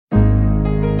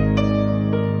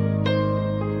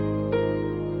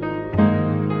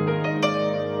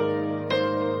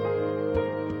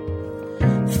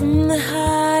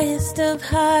wild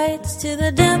heights to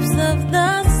the depths of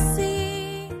the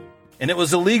sea. And it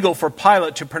was illegal for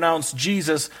Pilate to pronounce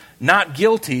Jesus not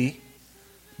guilty,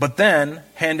 but then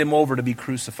hand him over to be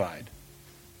crucified.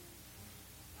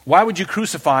 Why would you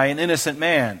crucify an innocent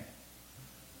man?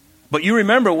 But you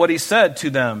remember what he said to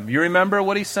them. You remember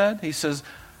what he said? He says,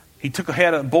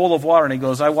 had a bowl of water and he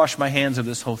goes, I wash my hands of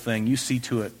this whole thing. You see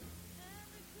to it.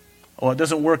 Oh, it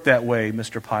doesn't work that way,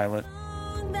 Mr. Pilate.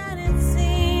 That it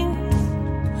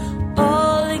sings,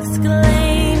 all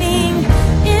exclaiming,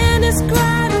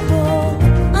 indescribable,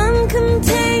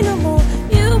 uncontainable.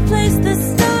 You place the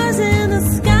stars in the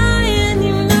sky and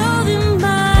you know them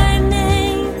by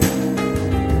name.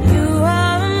 You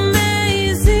are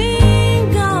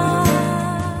amazing, God.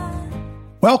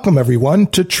 Welcome, everyone,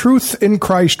 to Truth in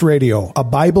Christ Radio, a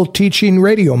Bible teaching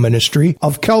radio ministry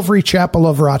of Calvary Chapel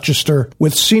of Rochester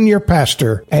with senior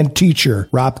pastor and teacher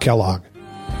Rob Kellogg.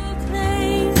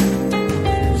 Proclaim,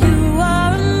 you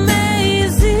are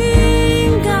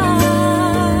amazing,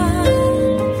 God.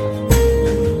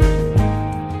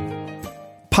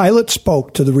 Pilate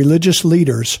spoke to the religious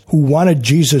leaders who wanted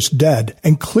Jesus dead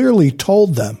and clearly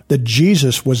told them that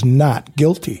Jesus was not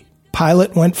guilty.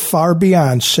 Pilate went far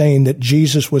beyond saying that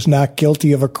Jesus was not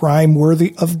guilty of a crime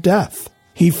worthy of death.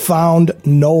 He found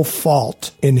no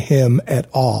fault in him at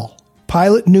all.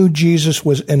 Pilate knew Jesus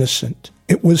was innocent.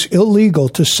 It was illegal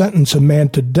to sentence a man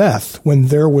to death when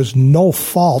there was no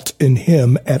fault in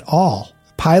him at all.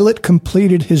 Pilate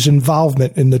completed his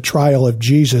involvement in the trial of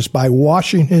Jesus by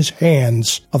washing his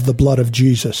hands of the blood of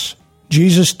Jesus.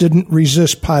 Jesus didn't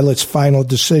resist Pilate's final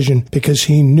decision because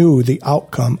he knew the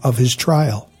outcome of his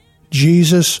trial.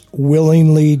 Jesus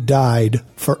willingly died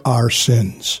for our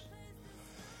sins.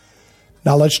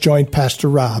 Now let's join Pastor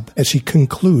Rob as he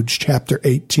concludes chapter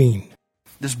 18.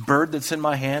 This bird that's in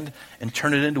my hand and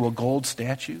turn it into a gold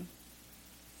statue?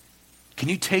 Can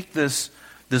you take this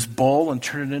bowl and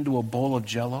turn it into a bowl of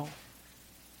Jell-O?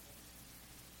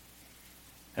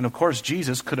 And of course,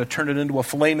 Jesus could have turned it into a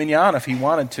filet mignon if he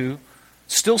wanted to,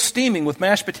 still steaming with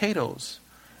mashed potatoes.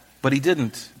 But he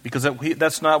didn't, because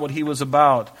that's not what he was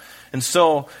about. And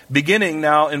so, beginning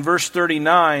now in verse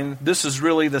 39, this is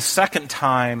really the second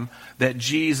time that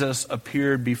Jesus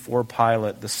appeared before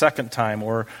Pilate. The second time,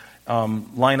 or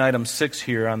line item 6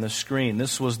 here on the screen.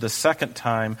 This was the second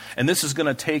time, and this is going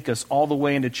to take us all the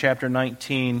way into chapter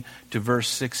 19 to verse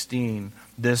 16,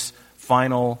 this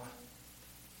final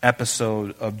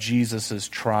episode of Jesus'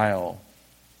 trial.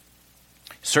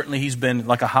 Certainly he's been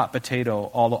like a hot potato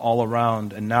all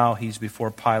around, and now he's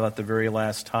before Pilate the very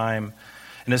last time.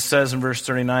 And it says in verse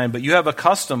 39, but you have a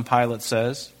custom, Pilate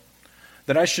says,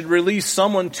 that I should release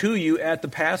someone to you at the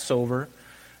Passover.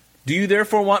 Do you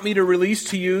therefore want me to release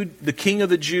to you the King of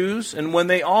the Jews? And when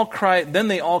they all cried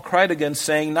again,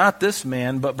 saying, not this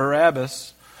man, but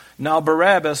Barabbas. Now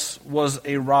Barabbas was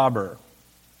a robber.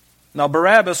 Now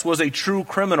Barabbas was a true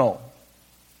criminal.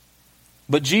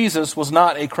 But Jesus was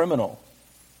not a criminal.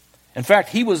 In fact,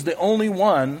 he was the only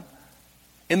one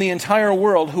in the entire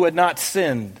world who had not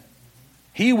sinned.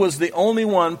 He was the only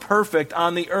one perfect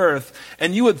on the earth.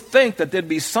 And you would think that there'd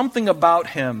be something about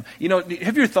him. You know,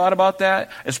 have you thought about that?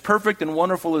 As perfect and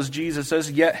wonderful as Jesus is,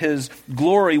 yet his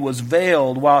glory was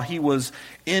veiled while he was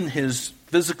in his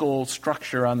physical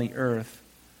structure on the earth.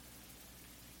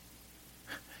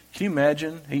 Can you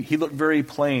imagine? He looked very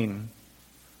plain.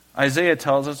 Isaiah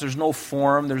tells us there's no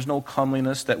form, there's no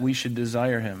comeliness that we should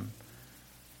desire him.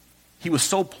 He was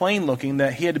so plain looking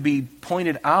that he had to be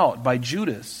pointed out by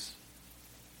Judas.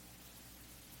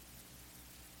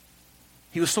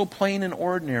 He was so plain and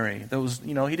ordinary.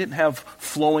 He didn't have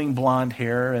flowing blonde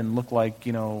hair and look like,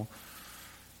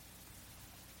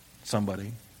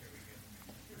 somebody.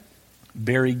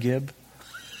 Barry Gibb.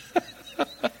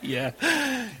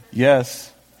 Yeah.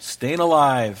 Yes. Staying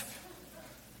alive.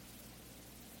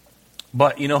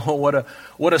 But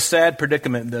what a sad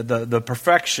predicament. The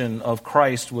perfection of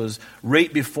Christ was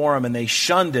right before him, and they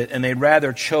shunned it, and they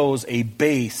rather chose a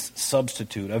base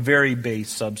substitute, a very base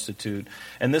substitute.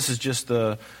 And this is just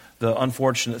the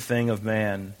unfortunate thing of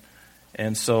man.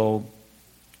 And so,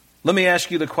 let me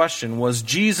ask you the question: was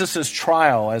Jesus'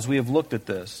 trial, as we have looked at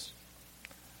this,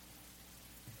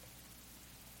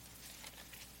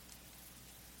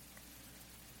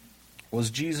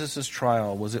 was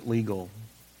it legal?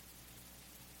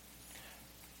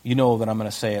 You know that I'm going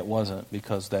to say it wasn't,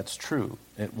 because that's true.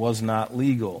 It was not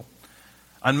legal.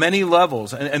 On many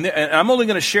levels. And I'm only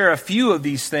going to share a few of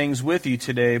these things with you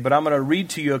today, but I'm going to read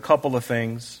to you a couple of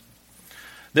things.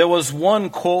 There was one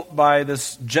quote by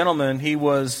this gentleman.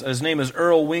 His name is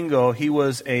Earl Wingo. He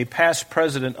was a past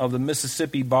president of the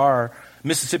Mississippi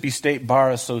State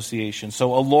Bar Association,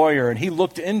 so a lawyer, and he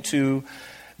looked into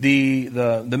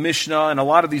the Mishnah and a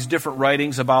lot of these different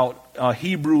writings about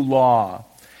Hebrew law.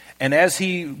 And as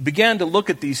he began to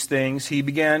look at these things, he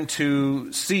began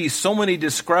to see so many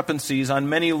discrepancies on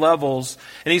many levels.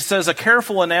 And he says a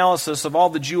careful analysis of all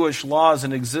the Jewish laws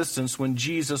in existence when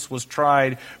Jesus was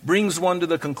tried brings one to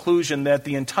the conclusion that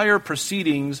the entire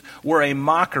proceedings were a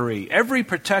mockery. Every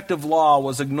protective law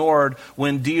was ignored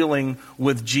when dealing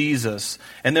with Jesus.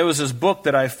 And there was this book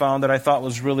that I found that I thought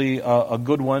was really a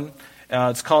good one.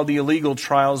 It's called The Illegal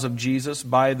Trials of Jesus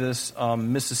by this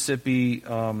Mississippi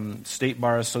State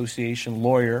Bar Association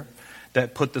lawyer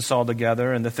that put this all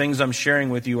together. And the things I'm sharing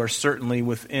with you are certainly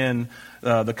within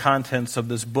the contents of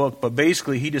this book. But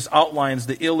basically, he just outlines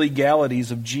the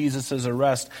illegalities of Jesus'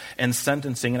 arrest and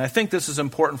sentencing. And I think this is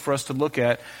important for us to look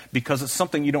at because it's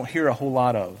something you don't hear a whole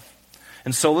lot of.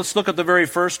 And so let's look at the very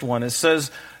first one. It says,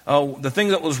 the thing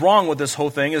that was wrong with this whole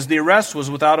thing is the arrest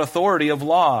was without authority of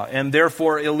law and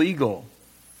therefore illegal.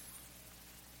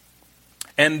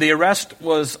 And the arrest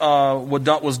was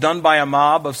done by a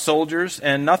mob of soldiers,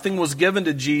 and nothing was given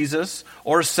to Jesus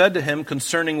or said to him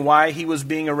concerning why he was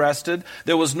being arrested.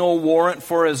 There was no warrant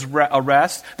for his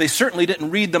arrest. They certainly didn't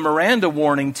read the Miranda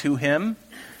warning to him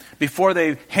before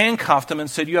they handcuffed him and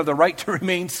said, you have the right to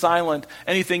remain silent.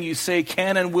 Anything you say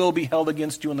can and will be held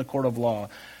against you in the court of law.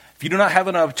 If you do not have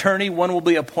an attorney, one will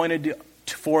be appointed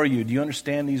for you. Do you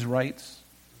understand these rights?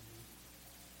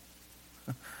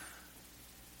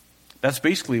 That's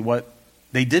basically what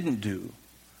they didn't do.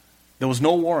 There was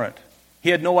no warrant.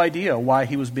 He had no idea why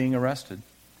he was being arrested.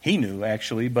 He knew,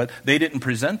 actually, but they didn't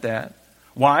present that.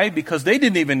 Why? Because they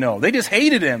didn't even know. They just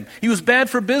hated him. He was bad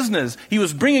for business. He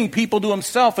was bringing people to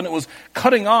himself, and it was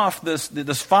cutting off this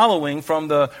following from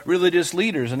the religious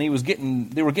leaders. And they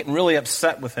were getting really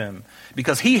upset with him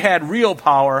because he had real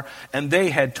power, and they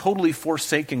had totally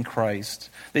forsaken Christ.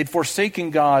 They'd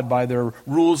forsaken God by their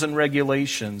rules and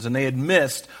regulations, and they had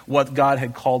missed what God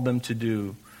had called them to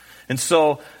do. And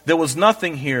so there was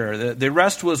nothing here. The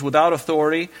arrest was without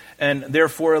authority and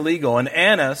therefore illegal. And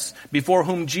Annas, before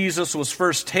whom Jesus was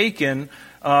first taken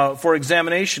for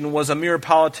examination, was a mere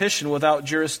politician without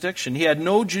jurisdiction. He had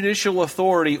no judicial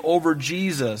authority over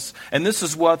Jesus. And this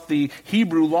is what the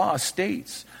Hebrew law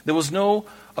states. There was no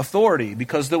authority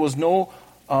because there was no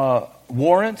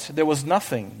warrant. There was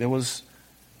nothing.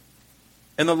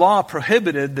 And the law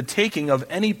prohibited the taking of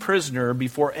any prisoner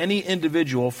before any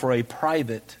individual for a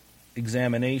private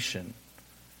examination.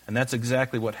 And that's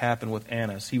exactly what happened with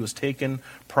Annas. He was taken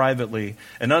privately.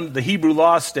 And the Hebrew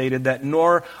law stated that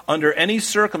nor under any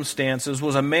circumstances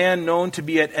was a man known to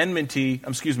be at enmity.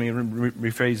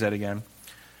 Rephrase that again.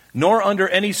 Nor under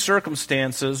any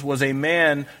circumstances was a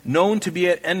man known to be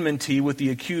at enmity with the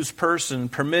accused person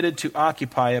permitted to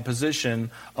occupy a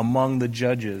position among the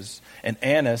judges. And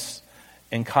Annas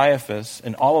and Caiaphas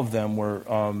and all of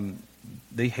them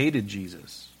they hated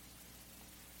Jesus.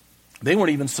 They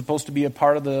weren't even supposed to be a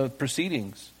part of the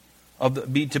proceedings,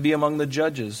 to be among the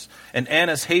judges. And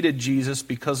Annas hated Jesus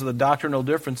because of the doctrinal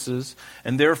differences,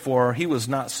 and therefore he was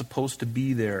not supposed to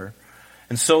be there.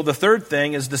 And so the third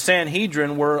thing is the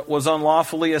Sanhedrin was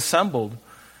unlawfully assembled.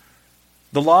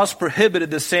 The laws prohibited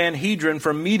the Sanhedrin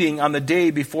from meeting on the day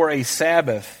before a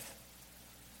Sabbath.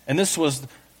 And this was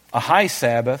a high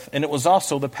Sabbath, and it was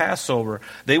also the Passover.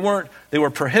 They were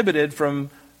prohibited from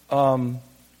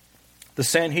the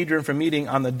Sanhedrin from meeting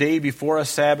on the day before a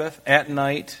Sabbath, at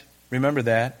night, remember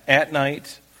that, at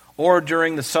night, or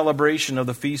during the celebration of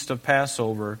the Feast of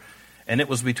Passover. And it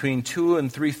was between 2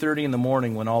 and 3:30 in the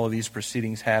morning when all of these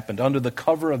proceedings happened, under the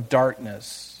cover of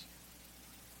darkness.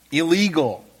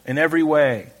 Illegal in every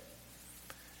way.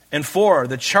 And 4,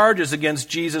 the charges against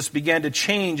Jesus began to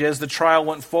change as the trial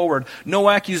went forward. No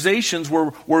accusations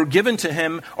were given to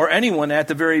him or anyone at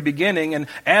the very beginning. And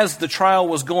as the trial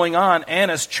was going on,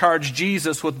 Annas charged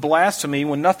Jesus with blasphemy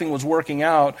when nothing was working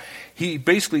out. He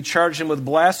basically charged him with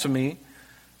blasphemy,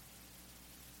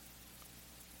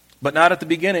 but not at the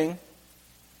beginning.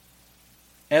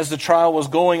 As the trial was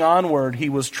going onward, he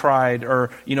was tried, or,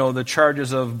 the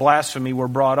charges of blasphemy were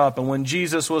brought up. And when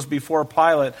Jesus was before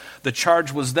Pilate, the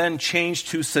charge was then changed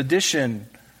to sedition.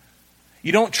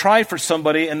 You don't try for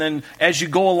somebody, and then as you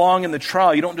go along in the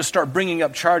trial, you don't just start bringing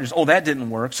up charges. Oh, that didn't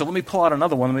work, so let me pull out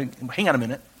another one. Hang on a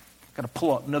minute. I've got to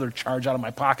pull out another charge out of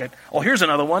my pocket. Oh, here's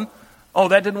another one. Oh,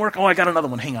 that didn't work. Oh, I got another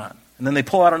one. Hang on. And then they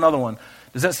pull out another one.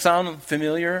 Does that sound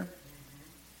familiar?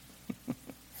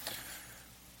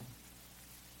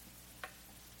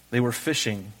 They were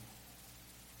fishing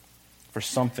for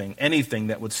something, anything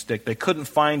that would stick. They couldn't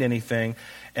find anything.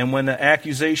 And when the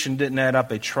accusation didn't add up,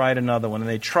 they tried another one. And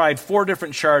they tried 4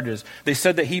 different charges. They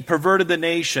said that he perverted the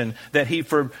nation, that he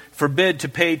forbid to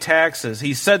pay taxes.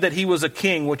 He said that he was a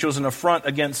king, which was an affront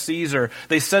against Caesar.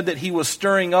 They said that he was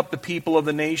stirring up the people of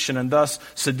the nation and thus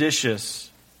seditious.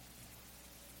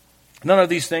 None of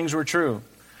these things were true.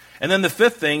 And then the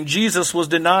 5th thing, Jesus was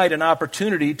denied an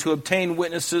opportunity to obtain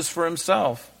witnesses for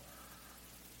himself.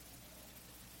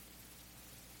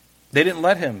 They didn't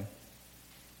let him.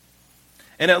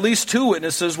 And at least 2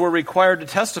 witnesses were required to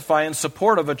testify in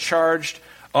support of a charge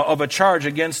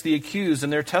against the accused,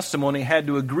 and their testimony had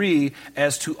to agree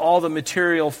as to all the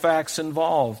material facts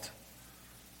involved.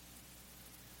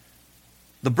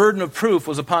 The burden of proof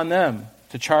was upon them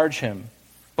to charge him.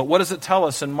 But what does it tell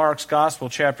us in Mark's Gospel,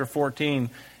 chapter 14,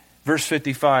 verse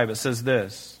 55? It says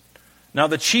this: Now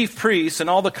the chief priests and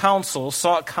all the council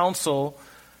sought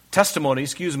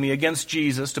testimony against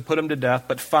Jesus to put him to death,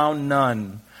 but found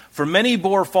none. For many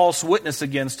bore false witness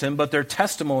against him, but their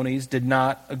testimonies did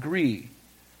not agree.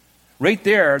 Right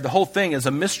there, the whole thing is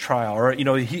a mistrial, or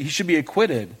he should be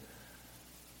acquitted.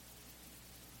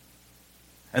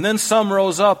 And then some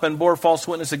rose up and bore false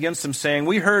witness against him, saying,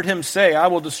 We heard him say, I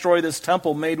will destroy this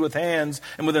temple made with hands,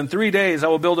 and within 3 days I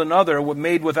will build another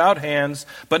made without hands.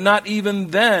 But not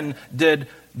even then did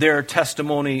their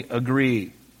testimony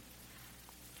agree.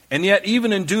 And yet,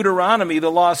 even in Deuteronomy,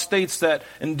 the law states that,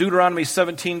 in Deuteronomy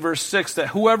 17, verse 6, that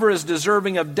whoever is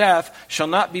deserving of death shall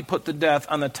not be put to death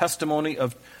on the testimony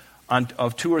of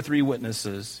 2 or 3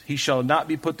 witnesses. He shall not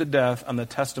be put to death on the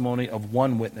testimony of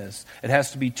 1 witness. It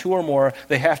has to be 2 or more.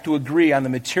 They have to agree on the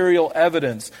material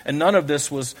evidence. And none of this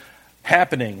was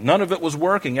happening. None of it was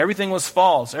working. Everything was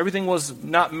false. Everything was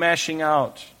not mashing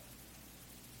out.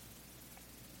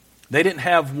 They didn't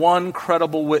have 1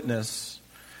 credible witness.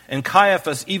 And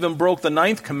Caiaphas even broke the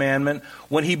 9th commandment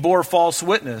when he bore false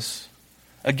witness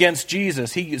against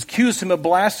Jesus. He accused him of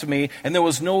blasphemy, and there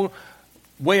was no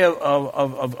way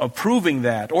of proving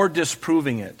that or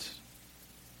disproving it.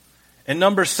 And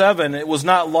number 7, it was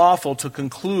not lawful to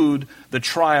conclude the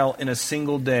trial in a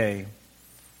single day.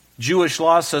 Jewish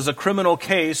law says a criminal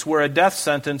case where a death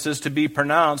sentence is to be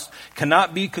pronounced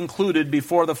cannot be concluded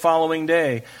before the following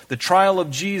day. The trial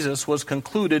of Jesus was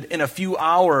concluded in a few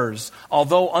hours,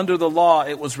 although under the law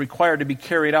it was required to be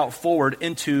carried out forward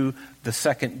into the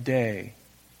 2nd day.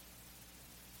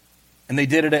 And they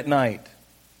did it at night,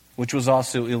 which was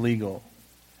also illegal.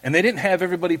 And they didn't have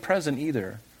everybody present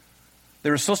either.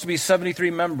 There were supposed to be 73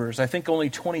 members. I think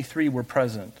only 23 were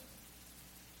present.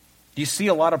 Do you see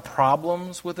a lot of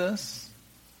problems with this?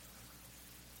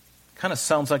 Kind of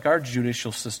sounds like our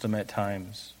judicial system at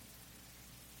times.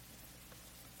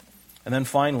 And then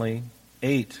finally,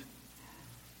 8.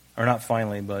 Or not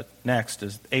finally, but next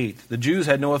is 8. The Jews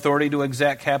had no authority to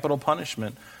exact capital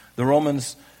punishment. The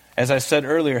Romans, as I said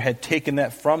earlier, had taken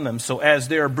that from them. So as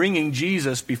they are bringing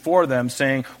Jesus before them,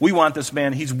 saying, we want this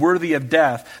man, he's worthy of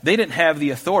death, they didn't have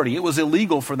the authority. It was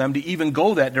illegal for them to even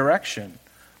go that direction.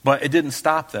 But it didn't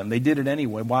stop them. They did it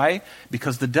anyway. Why?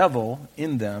 Because the devil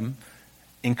in them,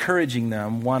 encouraging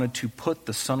them, wanted to put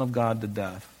the Son of God to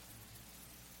death,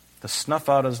 to snuff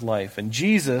out his life. And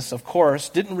Jesus, of course,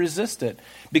 didn't resist it,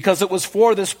 because it was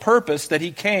for this purpose that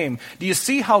he came. Do you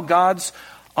see how God's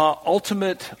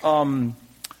God's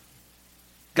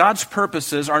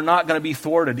purposes are not going to be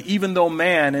thwarted, even though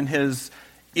man in his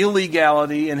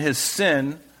illegality and his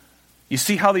sin, you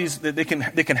see how they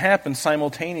can happen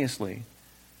simultaneously.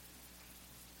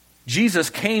 Jesus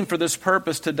came for this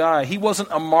purpose to die. He wasn't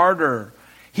a martyr.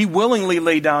 He willingly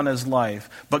laid down his life.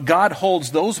 But God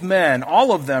holds those men,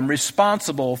 all of them,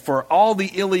 responsible for all the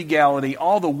illegality,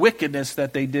 all the wickedness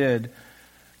that they did.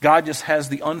 God just has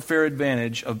the unfair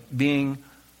advantage of being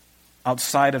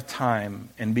outside of time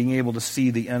and being able to see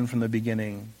the end from the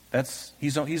beginning.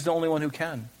 He's the only one who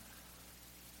can.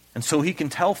 And so he can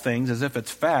tell things as if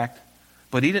it's fact,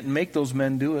 but he didn't make those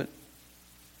men do it.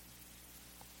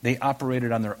 They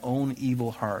operated on their own evil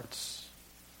hearts.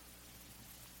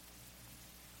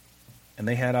 And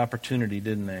they had opportunity,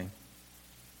 didn't they?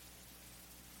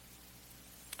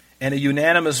 And a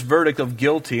unanimous verdict of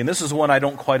guilty, and this is one I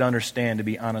don't quite understand, to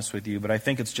be honest with you, but I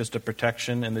think it's just a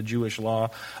protection in the Jewish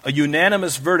law. A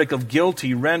unanimous verdict of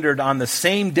guilty rendered on the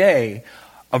same day,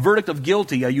 a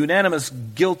unanimous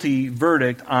guilty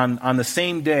verdict on the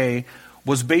same day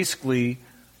was basically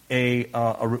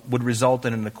would result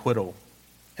in an acquittal.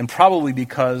 And probably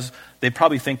because they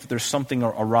probably think that there's something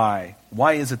awry.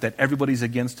 Why is it that everybody's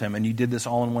against him and you did this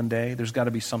all in one day? There's got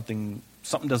to be something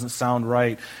doesn't sound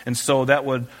right. And so that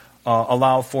would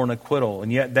allow for an acquittal,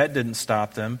 and yet that didn't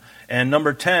stop them. And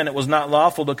number 10, it was not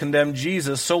lawful to condemn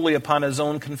Jesus solely upon his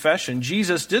own confession.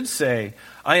 Jesus did say,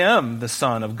 I am the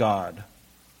Son of God.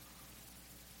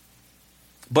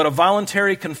 But a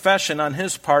voluntary confession on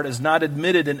his part is not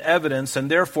admitted in evidence and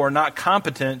therefore not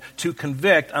competent to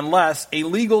convict unless a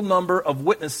legal number of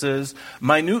witnesses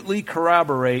minutely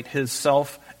corroborate his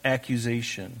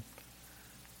self-accusation.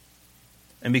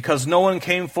 And because no one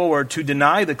came forward to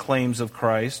deny the claims of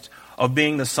Christ of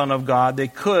being the Son of God, they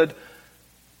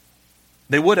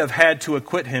would have had to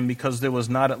acquit him because there was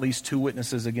not at least 2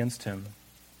 witnesses against him.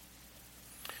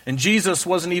 And Jesus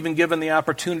wasn't even given the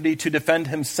opportunity to defend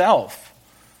himself.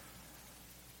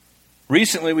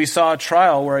 Recently we saw a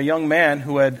trial where a young man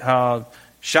who had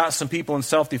shot some people in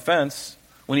self-defense,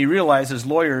 when he realized his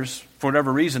lawyers, for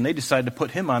whatever reason, they decided to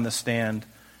put him on the stand.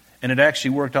 And it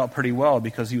actually worked out pretty well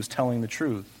because he was telling the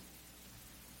truth.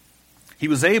 He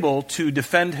was able to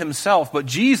defend himself, but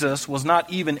Jesus was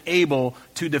not even able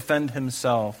to defend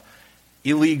himself.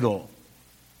 Illegal.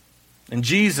 And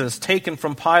Jesus, taken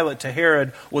from Pilate to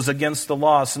Herod, was against the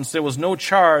law, since there was no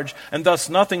charge and thus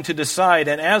nothing to decide.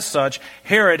 And as such,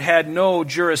 Herod had no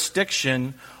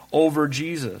jurisdiction over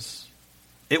Jesus.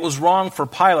 It was wrong for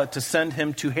Pilate to send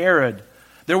him to Herod.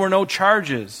 There were no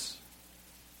charges.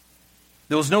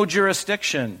 There was no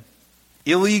jurisdiction.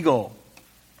 Illegal.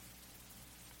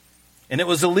 And it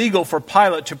was illegal for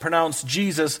Pilate to pronounce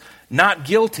Jesus not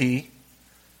guilty,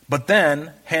 but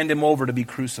then hand him over to be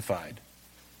crucified.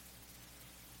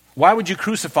 Why would you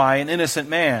crucify an innocent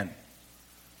man?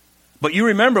 But you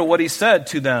remember what he said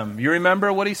to them. You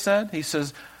remember what he said? He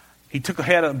says,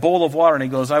 had a bowl of water and he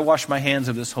goes, I wash my hands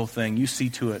of this whole thing. You see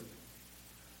to it.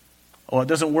 Oh, it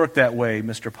doesn't work that way,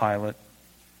 Mr. Pilate.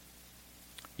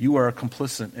 You are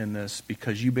complicit in this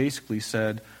because you basically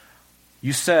said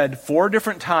 4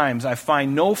 different times, I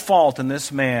find no fault in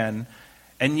this man,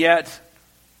 and yet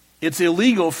it's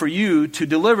illegal for you to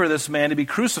deliver this man to be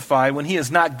crucified when he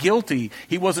is not guilty.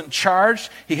 He wasn't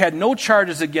charged. He had no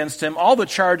charges against him. All the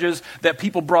charges that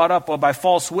people brought up by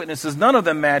false witnesses, none of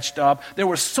them matched up. There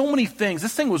were so many things.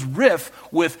 This thing was rife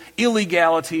with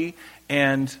illegality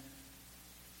and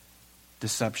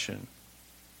deception.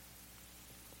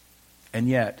 And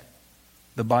yet,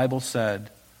 the Bible said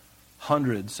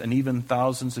hundreds and even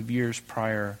thousands of years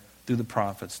prior through the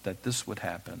prophets that this would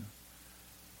happen.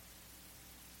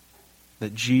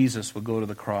 That Jesus would go to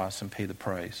the cross and pay the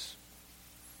price.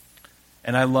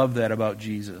 And I love that about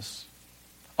Jesus.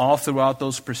 All throughout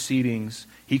those proceedings,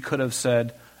 he could have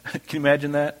said, can you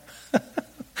imagine that?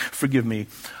 Forgive me.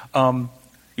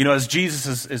 As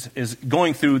Jesus is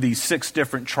going through these 6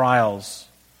 different trials,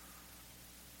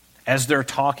 as they're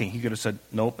talking, he could have said,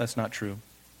 nope, that's not true.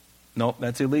 Nope,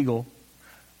 that's illegal.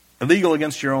 Illegal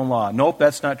against your own law. Nope,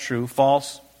 that's not true.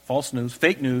 False news,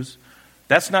 fake news.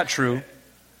 That's not true.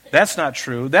 That's not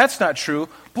true. That's not true.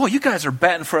 Boy, you guys are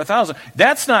batting for 1,000.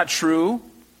 That's not true.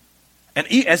 And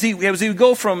as he would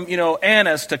go from,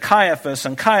 Annas to Caiaphas,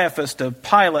 and Caiaphas to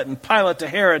Pilate, and Pilate to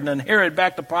Herod, and then Herod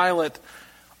back to Pilate,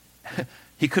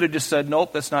 he could have just said,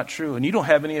 nope, that's not true. And you don't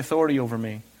have any authority over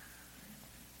me.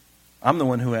 I'm the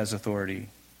one who has authority.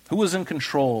 Who was in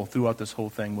control throughout this whole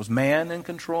thing? Was man in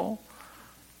control?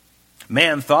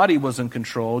 Man thought he was in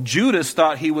control. Judas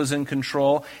thought he was in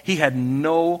control. He had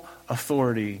no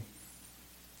authority.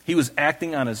 He was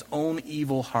acting on his own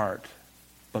evil heart.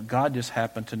 But God just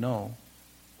happened to know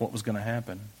what was going to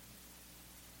happen.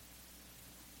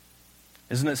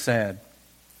 Isn't it sad?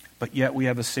 But yet we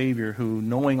have a Savior who,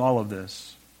 knowing all of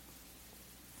this,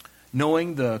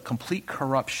 knowing the complete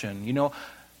corruption,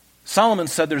 Solomon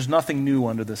said there's nothing new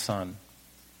under the sun.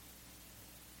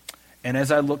 And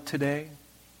as I look today,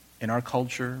 in our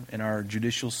culture, in our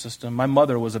judicial system, my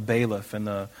mother was a bailiff in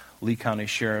the Lee County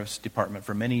Sheriff's Department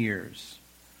for many years.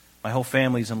 My whole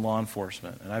family's in law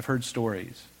enforcement, and I've heard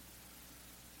stories.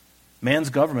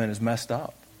 Man's government is messed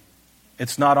up.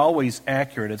 It's not always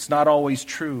accurate. It's not always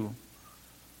true.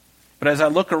 But as I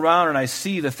look around and I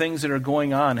see the things that are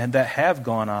going on and that have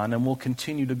gone on and will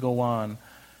continue to go on,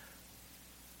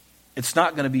 it's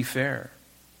not going to be fair.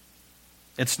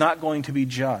 It's not going to be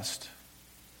just.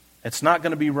 It's not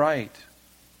going to be right.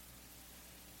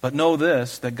 But know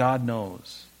this, that God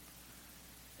knows.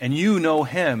 And you know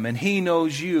Him, and He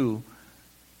knows you.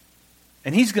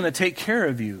 And He's going to take care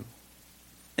of you.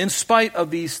 In spite of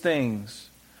these things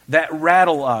that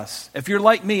rattle us. If you're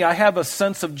like me, I have a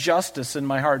sense of justice in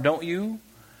my heart, don't you?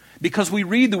 Because we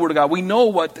read the Word of God. We know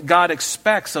what God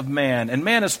expects of man. And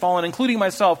man has fallen, including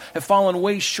myself, have fallen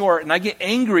way short. And I get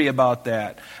angry about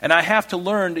that. And I have to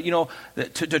learn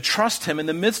to trust Him in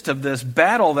the midst of this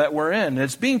battle that we're in.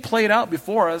 It's being played out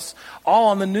before us, all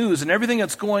on the news. And everything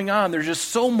that's going on, there's just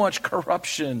so much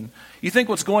corruption. You think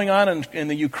what's going on in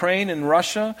the Ukraine and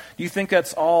Russia, do you think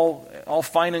that's all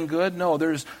fine and good? No,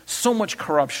 there's so much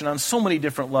corruption on so many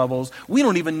different levels. We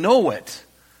don't even know it.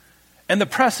 And the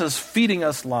press is feeding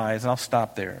us lies. And I'll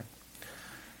stop there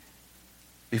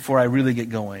before I really get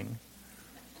going.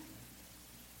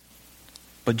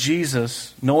 But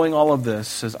Jesus, knowing all of this,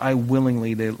 says, I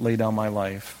willingly lay down my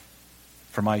life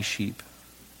for my sheep.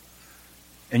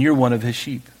 And you're one of His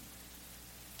sheep.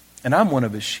 And I'm one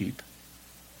of His sheep.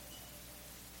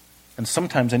 And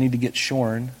sometimes I need to get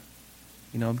shorn,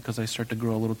 because I start to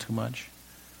grow a little too much.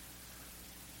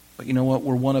 But you know what?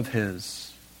 We're one of His.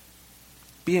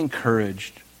 Be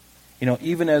encouraged.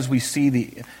 Even as we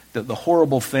see the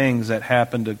horrible things that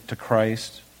happened to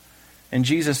Christ. And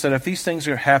Jesus said, if these things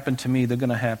are happen to me, they're going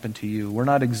to happen to you. We're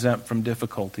not exempt from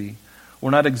difficulty.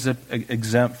 We're not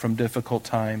exempt from difficult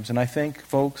times. And I think,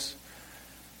 folks,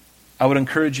 I would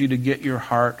encourage you to get your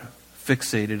heart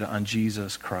fixated on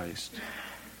Jesus Christ.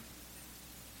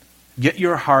 Get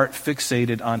your heart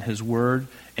fixated on His Word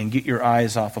and get your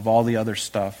eyes off of all the other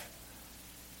stuff.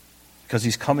 Because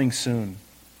He's coming soon.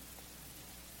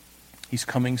 He's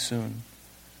coming soon.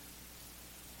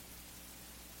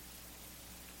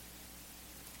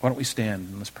 Why don't we stand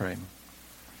and let's pray.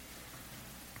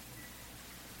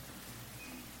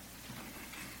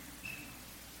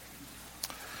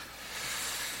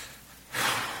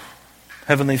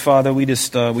 Heavenly Father, we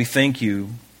thank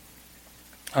you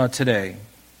today.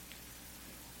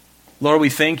 Lord, we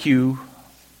thank you,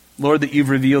 Lord, that you've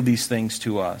revealed these things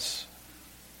to us.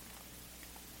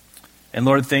 And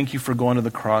Lord, thank you for going to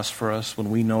the cross for us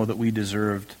when we know that we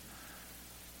deserved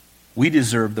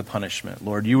the punishment.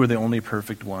 Lord, you were the only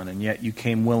perfect one, and yet you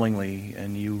came willingly,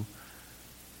 and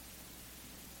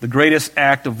the greatest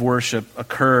act of worship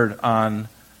occurred on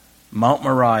Mount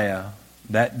Moriah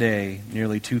that day,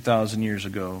 nearly 2,000 years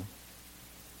ago,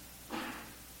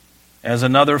 as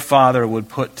another father would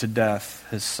put to death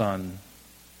his son.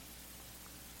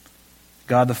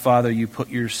 God the Father, you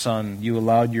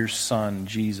allowed your Son,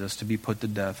 Jesus, to be put to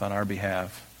death on our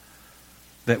behalf,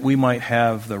 that we might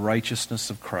have the righteousness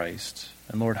of Christ.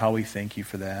 And Lord, how we thank you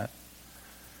for that.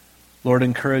 Lord,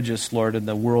 encourage us, Lord, in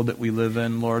the world that we live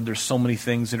in. Lord, there's so many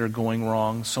things that are going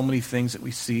wrong, so many things that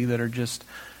we see that are just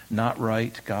not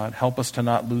right. God, help us to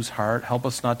not lose heart. Help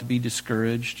us not to be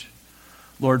discouraged.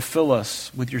 Lord, fill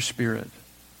us with your Spirit.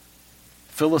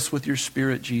 Fill us with your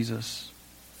Spirit, Jesus.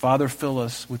 Father, fill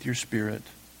us with your Spirit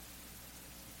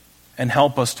and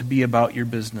help us to be about your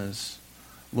business.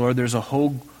 Lord, there's a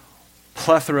whole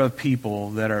plethora of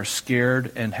people that are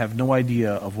scared and have no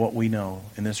idea of what we know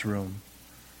in this room.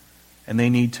 And they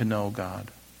need to know,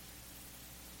 God.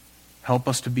 Help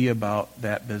us to be about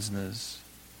that business.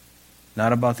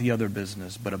 Not about the other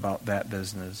business, but about that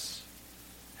business.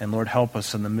 And Lord, help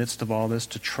us in the midst of all this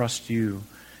to trust you.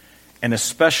 And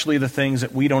especially the things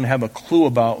that we don't have a clue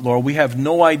about, Lord. We have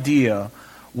no idea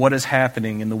what is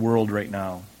happening in the world right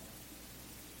now.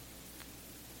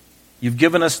 You've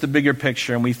given us the bigger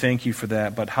picture, and we thank you for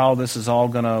that. But how this is all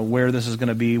where this is going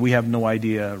to be, we have no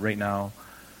idea right now.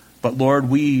 But Lord,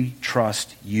 we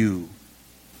trust you.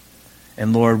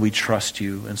 And Lord, we trust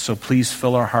you. And so please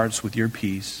fill our hearts with your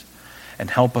peace and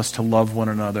help us to love one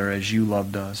another as you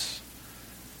loved us.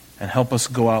 And help us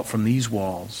go out from these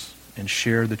walls and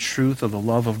share the truth of the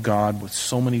love of God with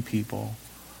so many people.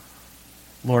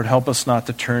 Lord, help us not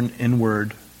to turn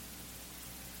inward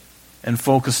and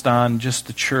focused on just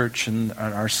the church and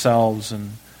on ourselves.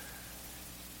 And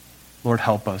Lord,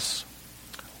 help us.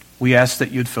 We ask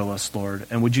that you'd fill us, Lord.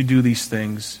 And would you do these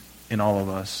things in all of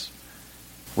us?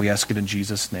 We ask it in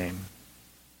Jesus' name.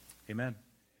 Amen.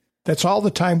 That's all the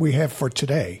time we have for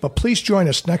today. But please join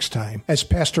us next time as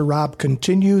Pastor Rob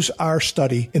continues our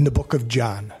study in the book of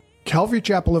John. Calvary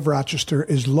Chapel of Rochester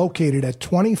is located at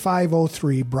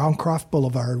 2503 Browncroft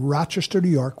Boulevard, Rochester, New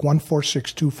York,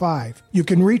 14625. You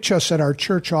can reach us at our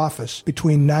church office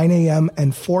between 9 a.m.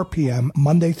 and 4 p.m.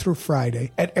 Monday through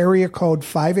Friday at area code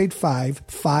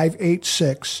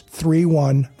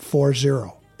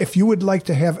 585-586-3140. If you would like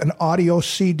to have an audio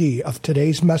CD of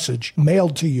today's message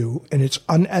mailed to you in its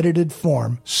unedited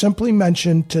form, simply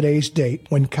mention today's date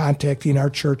when contacting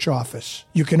our church office.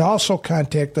 You can also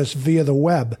contact us via the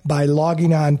web by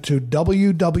logging on to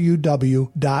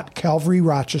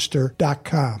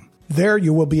www.calvaryrochester.com. There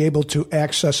you will be able to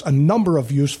access a number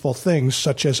of useful things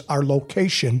such as our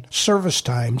location, service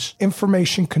times,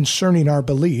 information concerning our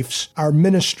beliefs, our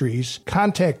ministries,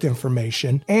 contact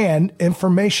information, and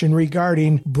information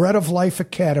regarding Bread of Life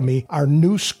Academy, our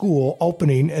new school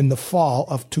opening in the fall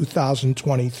of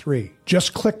 2023.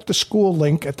 Just click the school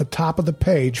link at the top of the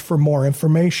page for more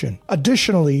information.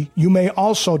 Additionally, you may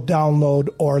also download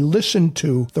or listen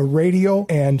to the radio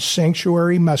and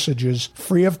sanctuary messages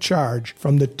free of charge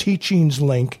from the teachings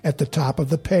link at the top of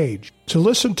the page. To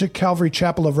listen to Calvary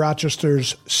Chapel of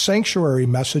Rochester's sanctuary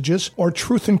messages or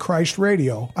Truth in Christ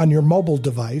Radio on your mobile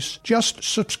device, just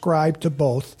subscribe to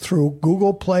both through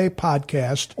Google Play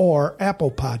Podcast or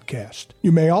Apple Podcast.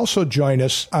 You may also join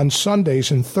us on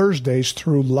Sundays and Thursdays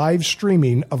through live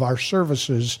streaming of our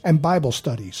services and Bible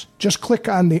studies. Just click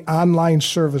on the online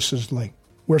services link.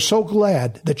 We're so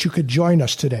glad that you could join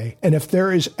us today, and if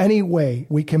there is any way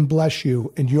we can bless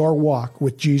you in your walk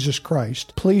with Jesus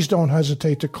Christ, please don't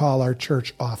hesitate to call our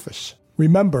church office.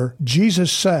 Remember,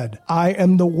 Jesus said, "I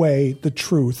am the way, the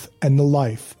truth, and the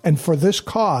life, and for this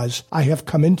cause I have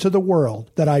come into the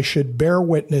world, that I should bear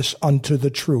witness unto the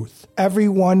truth.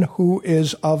 Everyone who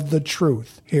is of the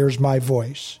truth hears my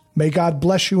voice." May God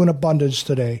bless you in abundance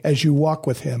today as you walk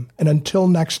with Him, and until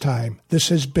next time, this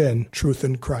has been Truth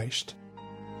in Christ.